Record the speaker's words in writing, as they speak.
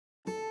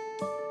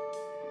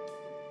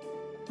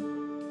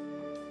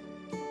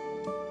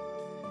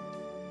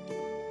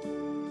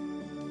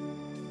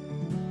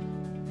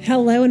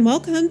Hello and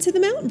welcome to the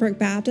Mountain Brook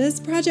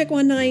Baptist Project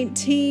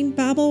 119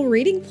 Bible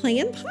Reading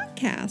Plan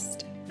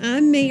podcast.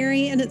 I'm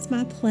Mary and it's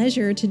my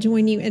pleasure to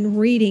join you in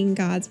reading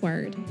God's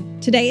Word.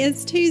 Today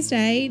is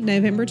Tuesday,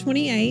 November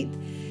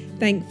 28th,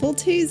 Thankful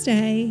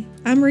Tuesday.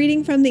 I'm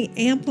reading from the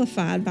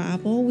Amplified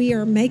Bible. We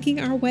are making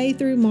our way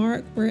through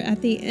Mark. We're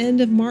at the end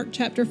of Mark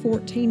chapter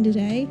 14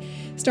 today,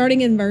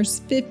 starting in verse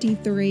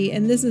 53,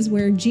 and this is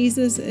where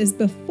Jesus is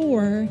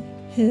before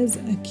his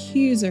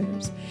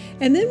accusers.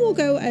 And then we'll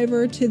go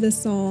over to the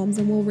Psalms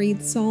and we'll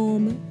read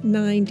Psalm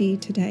 90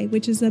 today,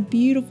 which is a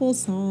beautiful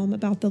psalm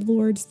about the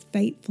Lord's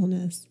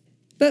faithfulness.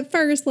 But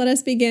first, let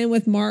us begin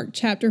with Mark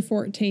chapter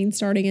 14,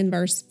 starting in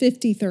verse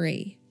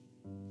 53.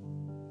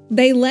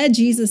 They led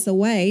Jesus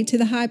away to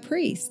the high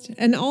priest,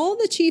 and all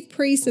the chief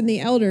priests and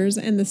the elders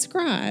and the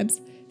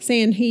scribes,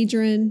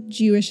 Sanhedrin,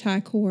 Jewish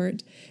high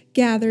court,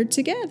 gathered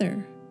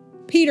together.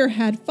 Peter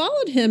had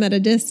followed him at a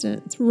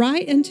distance,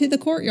 right into the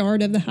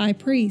courtyard of the high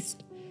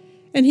priest.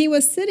 And he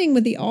was sitting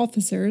with the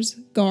officers,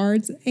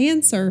 guards,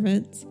 and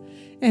servants,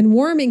 and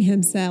warming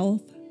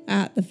himself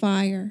at the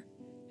fire.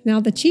 Now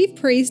the chief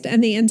priest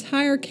and the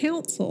entire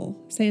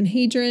council,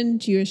 Sanhedrin,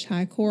 Jewish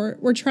high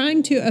court, were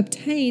trying to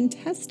obtain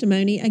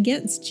testimony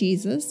against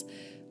Jesus,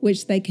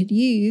 which they could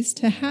use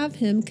to have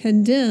him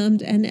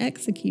condemned and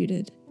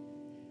executed.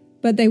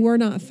 But they were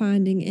not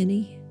finding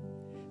any.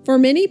 For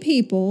many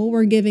people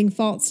were giving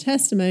false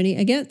testimony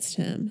against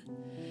him,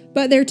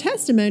 but their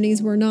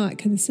testimonies were not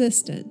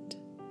consistent.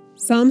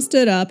 Some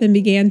stood up and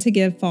began to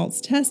give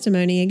false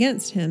testimony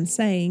against him,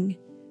 saying,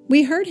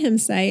 "We heard him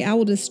say, 'I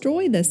will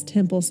destroy this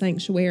temple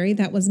sanctuary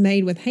that was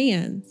made with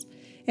hands,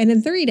 and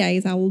in 3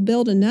 days I will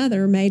build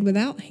another made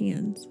without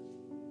hands.'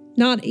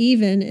 Not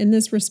even in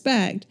this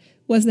respect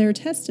was their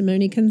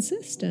testimony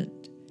consistent.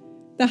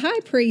 The high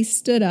priest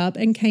stood up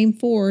and came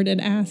forward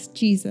and asked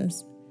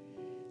Jesus,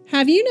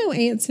 'Have you no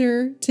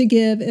answer to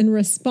give in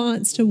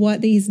response to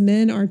what these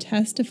men are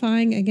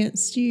testifying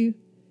against you?'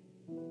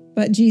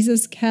 But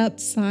Jesus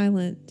kept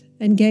silent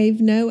and gave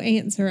no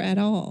answer at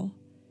all.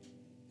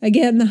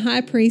 Again, the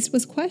high priest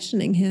was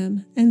questioning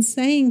him and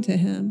saying to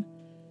him,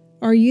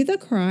 'Are you the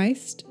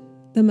Christ,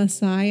 the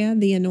Messiah,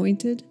 the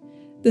Anointed,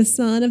 the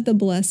Son of the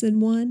Blessed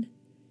One?'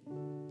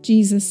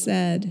 Jesus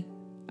said,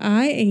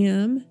 'I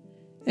am,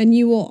 and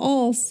you will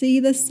all see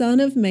the Son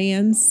of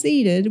Man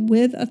seated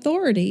with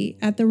authority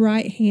at the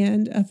right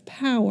hand of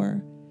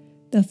power,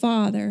 the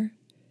Father,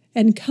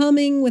 and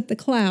coming with the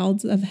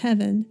clouds of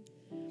heaven.'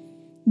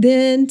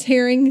 Then,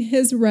 tearing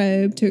his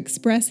robe to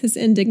express his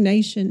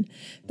indignation,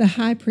 the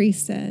high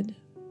priest said,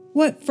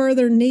 'What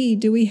further need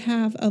do we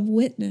have of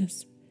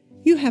witness?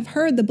 You have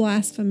heard the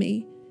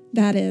blasphemy,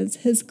 that is,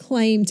 his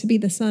claim to be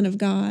the Son of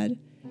God.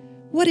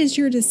 What is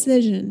your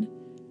decision?'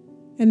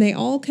 And they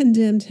all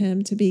condemned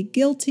him to be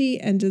guilty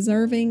and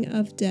deserving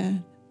of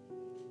death.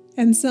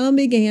 And some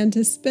began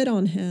to spit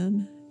on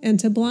him, and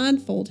to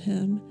blindfold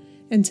him,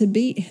 and to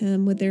beat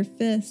him with their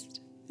fists,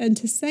 and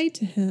to say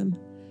to him,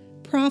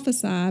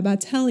 'Prophesy by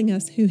telling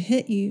us who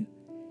hit you.'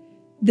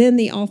 Then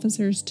the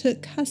officers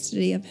took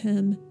custody of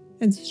him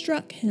and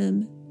struck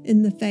him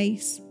in the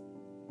face.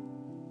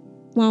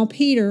 While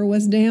Peter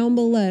was down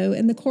below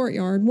in the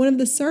courtyard, one of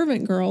the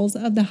servant girls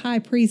of the high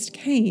priest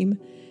came,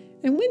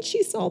 and when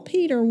she saw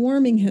Peter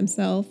warming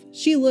himself,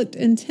 she looked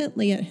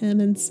intently at him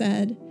and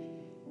said,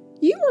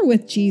 'You were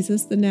with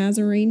Jesus the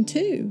Nazarene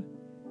too.'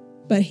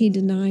 But he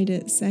denied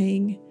it,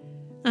 saying,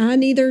 'I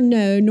neither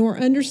know nor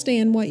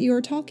understand what you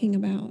are talking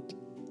about.'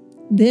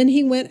 Then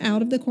he went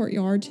out of the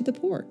courtyard to the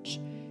porch,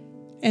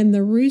 and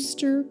the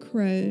rooster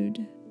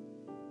crowed.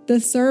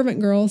 The servant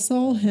girl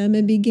saw him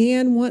and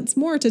began once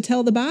more to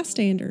tell the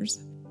bystanders,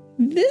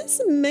 'This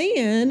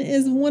man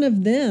is one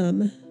of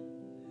them.'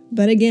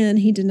 But again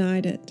he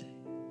denied it.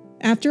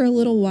 After a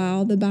little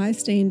while, the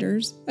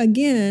bystanders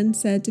again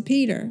said to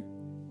Peter,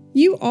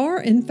 'You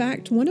are in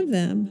fact one of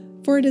them,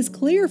 for it is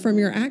clear from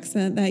your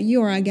accent that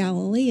you are a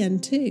Galilean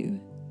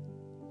too.'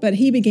 But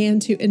he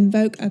began to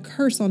invoke a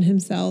curse on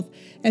himself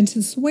and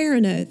to swear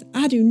an oath,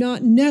 'I do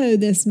not know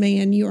this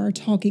man you are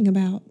talking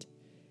about.'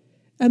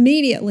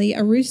 Immediately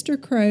a rooster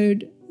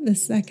crowed the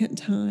second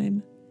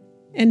time,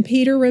 and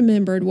Peter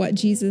remembered what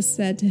Jesus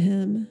said to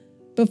him,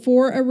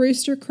 'Before a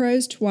rooster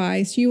crows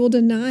twice, you will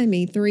deny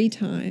me 3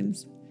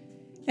 times.'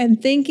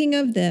 And thinking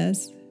of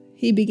this,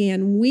 he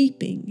began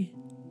weeping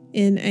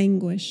in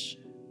anguish."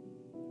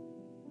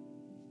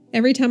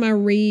 Every time I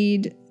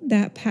read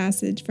that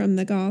passage from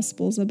the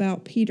Gospels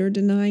about Peter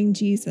denying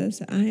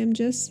Jesus, I am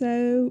just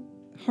so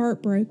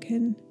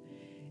heartbroken.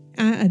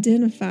 I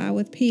identify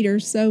with Peter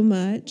so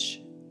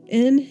much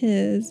in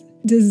his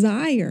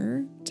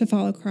desire to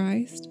follow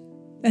Christ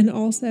and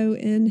also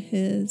in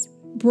his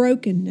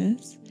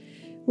brokenness,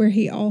 where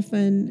he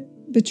often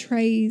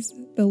betrays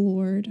the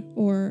Lord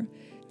or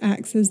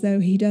acts as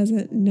though he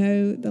doesn't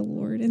know the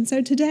Lord. And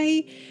so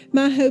today,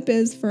 my hope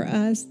is for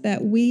us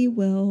that we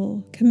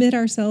will commit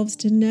ourselves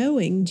to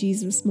knowing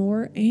Jesus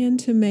more and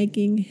to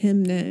making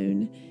him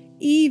known,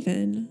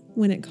 even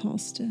when it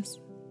costs us.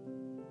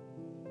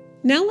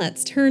 Now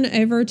let's turn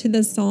over to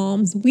the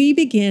Psalms. We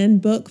begin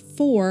book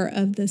 4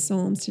 of the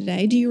Psalms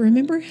today. Do you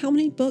remember how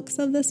many books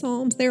of the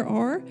Psalms there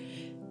are?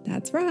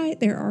 That's right,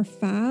 there are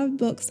 5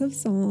 books of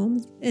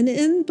Psalms. And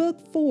in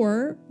book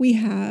 4, we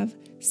have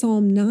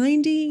Psalm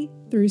 90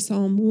 through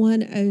Psalm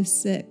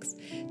 106.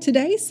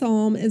 Today's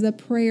psalm is a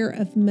prayer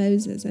of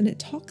Moses, and it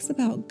talks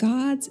about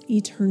God's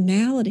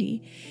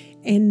eternality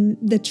and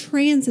the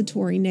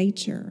transitory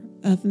nature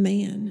of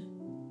man.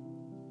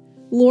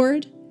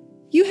 Lord,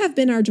 you have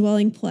been our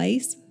dwelling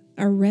place,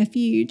 our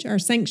refuge, our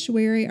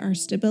sanctuary, our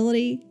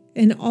stability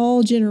in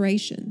all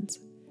generations.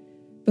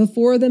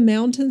 Before the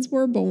mountains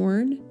were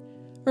born,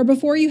 or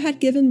before you had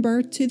given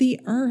birth to the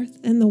earth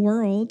and the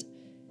world,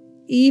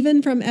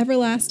 even from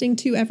everlasting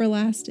to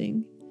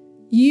everlasting,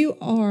 you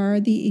are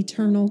the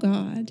eternal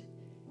God.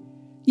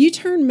 You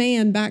turn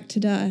man back to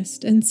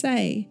dust and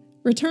say,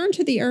 "Return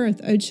to the earth,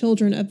 O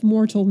children of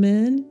mortal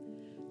men,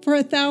 for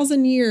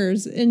 1,000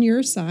 years in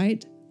your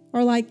sight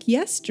are like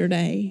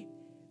yesterday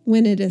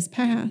when it is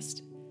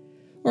past,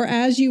 or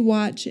as you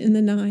watch in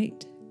the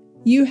night.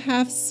 You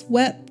have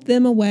swept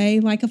them away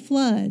like a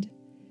flood.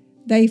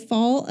 They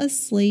fall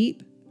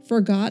asleep,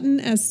 forgotten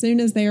as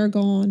soon as they are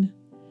gone.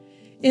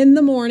 In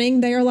the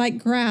morning they are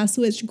like grass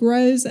which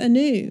grows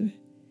anew.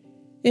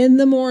 In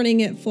the morning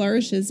it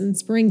flourishes and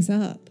springs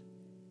up.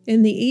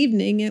 In the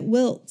evening it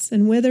wilts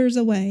and withers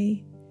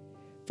away.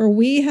 For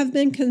we have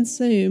been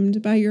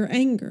consumed by your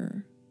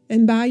anger,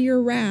 and by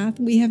your wrath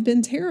we have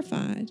been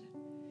terrified.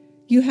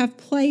 You have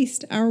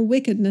placed our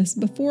wickedness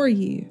before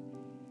you.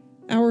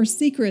 Our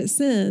secret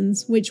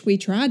sins, which we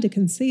tried to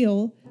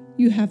conceal,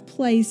 you have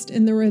placed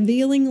in the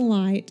revealing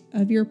light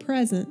of your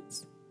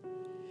presence.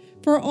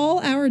 For all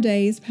our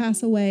days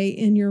pass away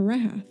in your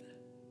wrath.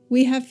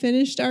 We have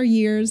finished our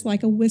years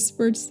like a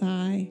whispered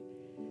sigh.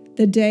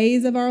 The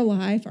days of our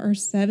life are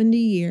 70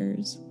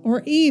 years,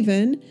 or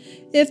even,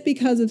 if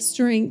because of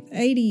strength,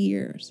 80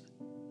 years.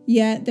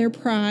 Yet their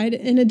pride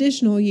in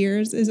additional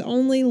years is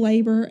only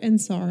labor and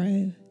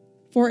sorrow.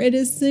 For it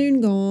is soon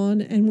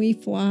gone, and we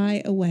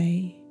fly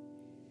away.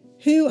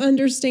 Who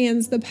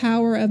understands the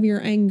power of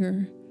your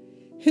anger?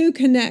 Who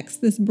connects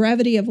this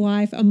brevity of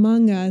life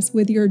among us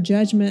with your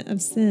judgment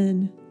of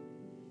sin?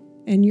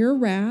 And your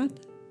wrath,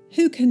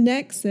 who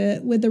connects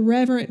it with the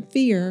reverent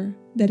fear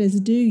that is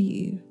due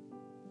you?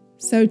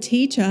 So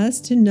teach us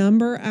to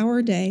number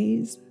our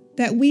days,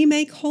 that we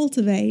may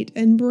cultivate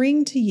and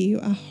bring to you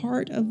a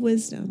heart of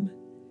wisdom.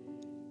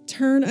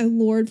 Turn, O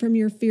Lord, from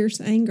your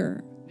fierce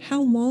anger.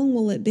 How long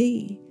will it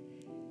be?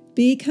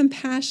 Be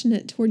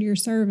compassionate toward your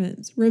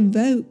servants.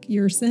 Revoke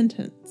your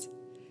sentence.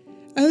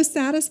 Oh,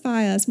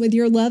 satisfy us with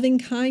your loving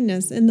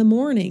kindness in the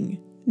morning,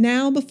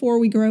 now before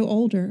we grow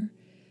older,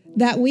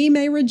 that we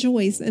may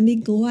rejoice and be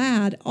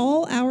glad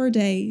all our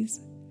days.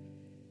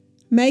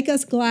 Make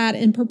us glad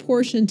in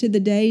proportion to the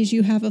days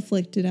you have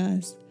afflicted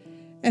us,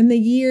 and the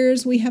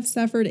years we have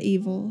suffered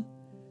evil.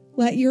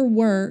 Let your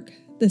work,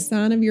 the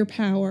sign of your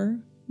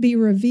power, be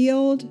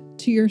revealed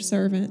to your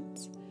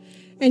servants,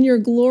 and your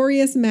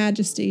glorious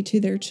majesty to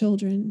their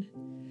children.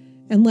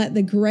 And let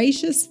the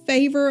gracious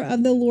favor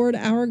of the Lord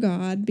our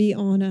God be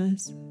on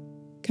us.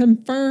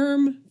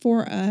 Confirm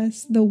for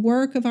us the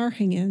work of our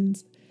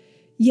hands.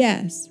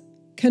 Yes,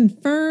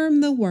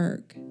 confirm the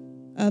work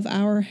of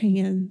our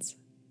hands.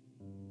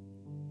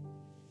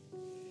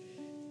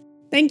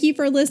 Thank you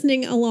for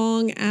listening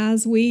along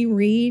as we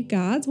read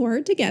God's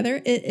Word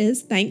together. It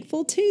is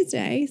Thankful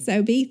Tuesday,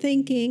 so be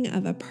thinking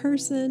of a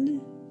person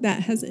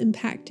that has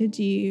impacted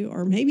you,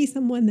 or maybe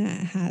someone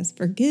that has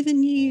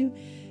forgiven you,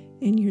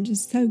 and you're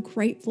just so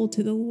grateful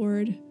to the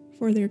Lord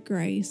for their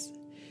grace.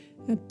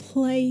 A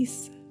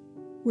place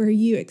where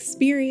you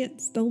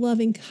experience the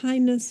loving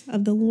kindness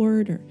of the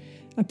Lord, or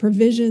a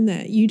provision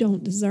that you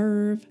don't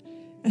deserve,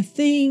 a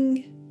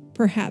thing,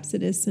 perhaps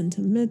it is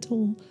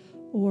sentimental,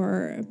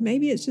 or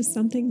maybe it's just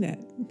something that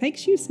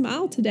makes you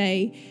smile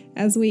today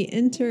as we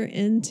enter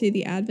into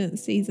the Advent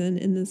season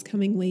in this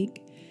coming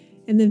week.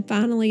 And then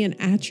finally, an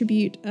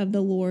attribute of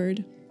the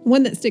Lord.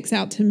 One that sticks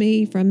out to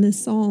me from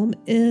this psalm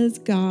is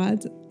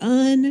God's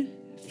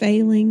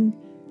unfailing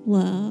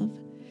love.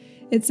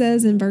 It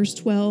says in verse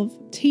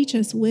 12, teach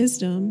us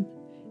wisdom.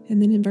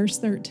 And then in verse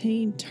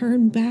 13,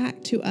 turn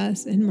back to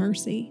us in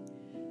mercy.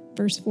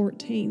 Verse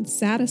 14,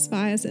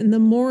 satisfy us in the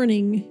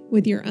morning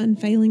with your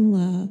unfailing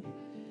love.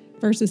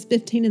 Verses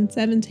 15 and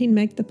 17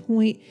 make the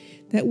point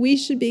that we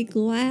should be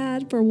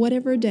glad for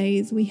whatever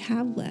days we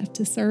have left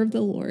to serve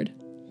the Lord.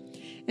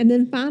 And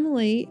then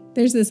finally,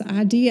 there's this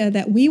idea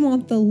that we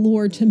want the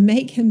Lord to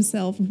make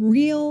himself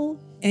real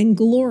and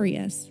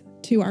glorious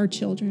to our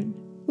children.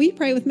 Will you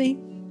pray with me?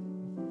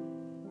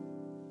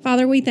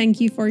 Father, we thank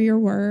you for your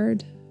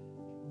word.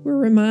 We're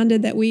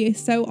reminded that we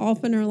so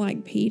often are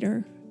like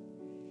Peter.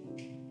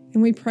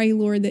 And we pray,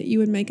 Lord, that you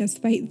would make us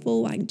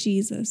faithful like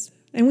Jesus.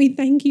 And we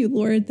thank you,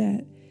 Lord,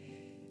 that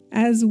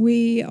as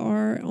we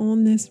are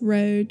on this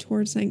road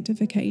towards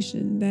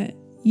sanctification, that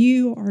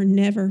you are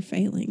never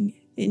failing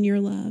in your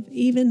love,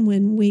 even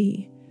when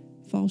we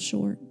fall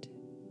short.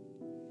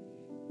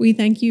 We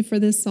thank you for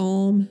this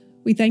psalm.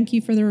 We thank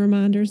you for the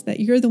reminders that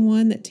you're the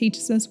one that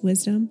teaches us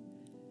wisdom.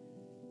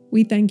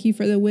 We thank you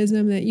for the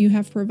wisdom that you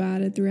have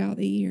provided throughout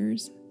the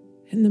years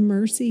and the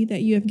mercy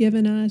that you have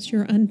given us,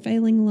 your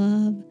unfailing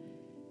love.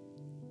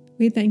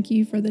 We thank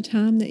you for the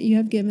time that you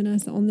have given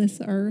us on this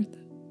earth.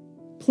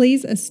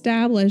 Please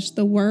establish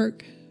the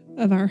work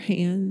of our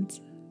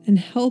hands and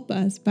help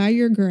us by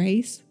your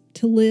grace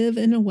to live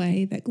in a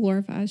way that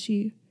glorifies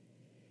you.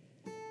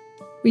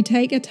 We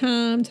take a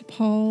time to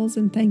pause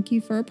and thank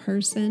you for a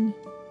person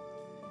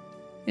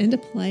and a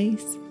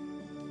place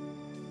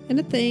and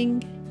a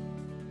thing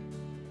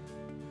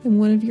and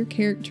one of your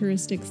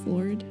characteristics,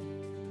 Lord.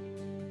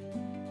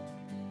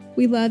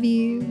 We love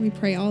you. We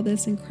pray all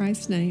this in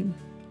Christ's name.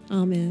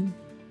 Amen.